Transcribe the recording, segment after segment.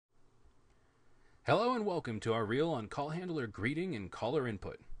Hello and welcome to our reel on call handler greeting and caller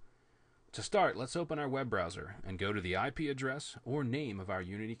input. To start, let's open our web browser and go to the IP address or name of our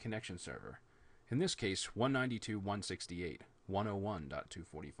Unity connection server. In this case,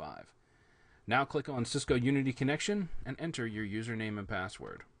 192.168.101.245. Now click on Cisco Unity Connection and enter your username and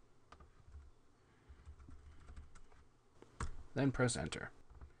password. Then press enter.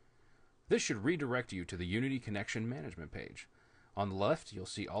 This should redirect you to the Unity Connection Management page. On the left, you'll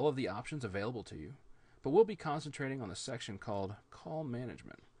see all of the options available to you, but we'll be concentrating on the section called Call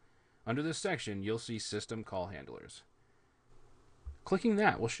Management. Under this section, you'll see System Call Handlers. Clicking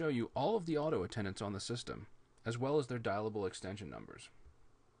that will show you all of the auto attendants on the system, as well as their dialable extension numbers.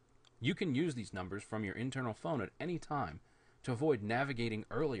 You can use these numbers from your internal phone at any time to avoid navigating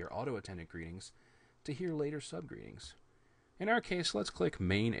earlier auto attendant greetings to hear later subgreetings. In our case, let's click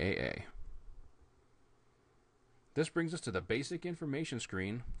Main AA. This brings us to the basic information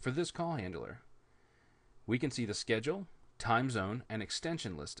screen for this call handler. We can see the schedule, time zone, and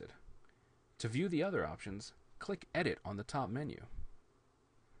extension listed. To view the other options, click Edit on the top menu.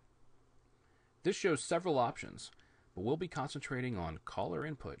 This shows several options, but we'll be concentrating on caller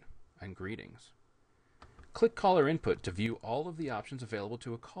input and greetings. Click Caller Input to view all of the options available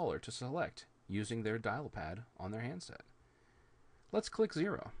to a caller to select using their dial pad on their handset. Let's click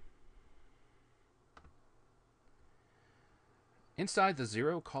 0. Inside the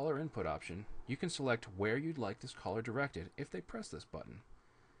 0 caller input option, you can select where you'd like this caller directed if they press this button.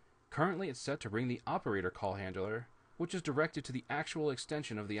 Currently it's set to ring the operator call handler, which is directed to the actual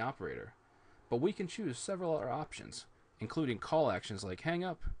extension of the operator, but we can choose several other options, including call actions like hang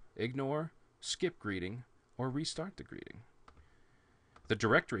up, ignore, skip greeting, or restart the greeting. The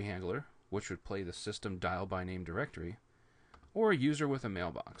directory handler, which would play the system dial by name directory, or a user with a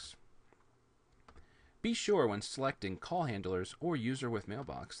mailbox. Be sure when selecting call handlers or user with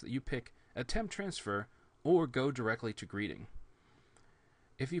mailbox that you pick attempt transfer or go directly to greeting.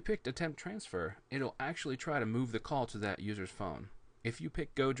 If you picked attempt transfer, it'll actually try to move the call to that user's phone. If you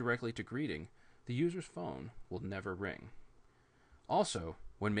pick go directly to greeting, the user's phone will never ring. Also,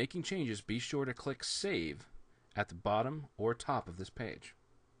 when making changes, be sure to click Save at the bottom or top of this page.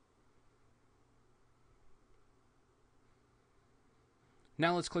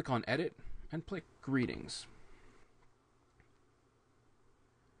 Now let's click on Edit and click Greetings.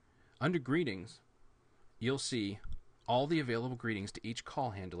 Under Greetings, you'll see all the available greetings to each call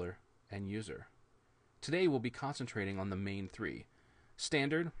handler and user. Today we'll be concentrating on the main three: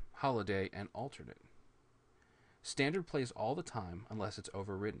 Standard, Holiday, and Alternate. Standard plays all the time unless it's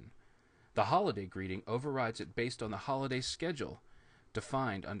overridden. The Holiday greeting overrides it based on the holiday schedule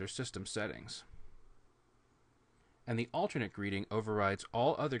defined under System Settings. And the alternate greeting overrides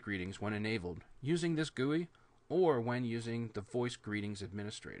all other greetings when enabled using this GUI or when using the Voice Greetings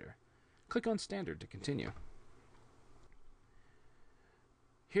Administrator. Click on Standard to continue.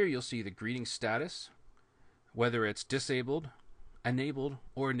 Here you'll see the greeting status, whether it's disabled, enabled,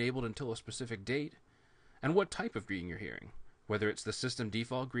 or enabled until a specific date, and what type of greeting you're hearing, whether it's the system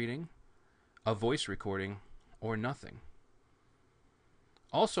default greeting, a voice recording, or nothing.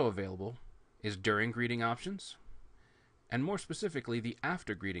 Also available is during greeting options, and more specifically the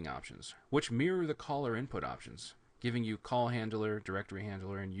after greeting options, which mirror the caller input options, giving you call handler, directory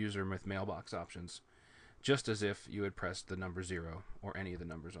handler, and user with mailbox options, just as if you had pressed the number 0 or any of the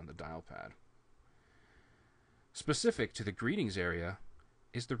numbers on the dial pad. Specific to the greetings area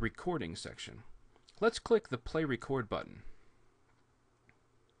is the recording section. Let's click the Play Record button.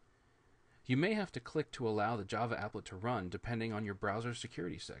 You may have to click to allow the Java applet to run depending on your browser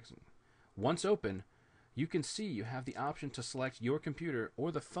security section. Once open, you can see you have the option to select your computer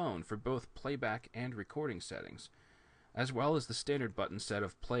or the phone for both playback and recording settings, as well as the standard button set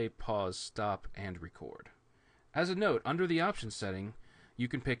of play, pause, stop, and record. As a note, under the options setting, you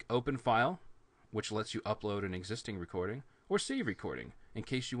can pick Open File, which lets you upload an existing recording, or Save Recording, in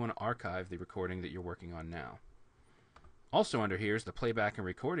case you want to archive the recording that you're working on now. Also under here is the playback and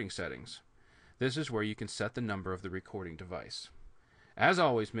recording settings. This is where you can set the number of the recording device. As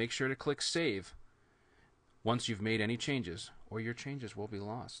always, make sure to click Save once you've made any changes, or your changes will be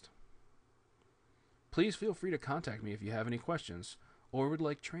lost. Please feel free to contact me if you have any questions or would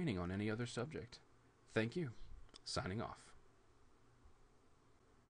like training on any other subject. Thank you. Signing off.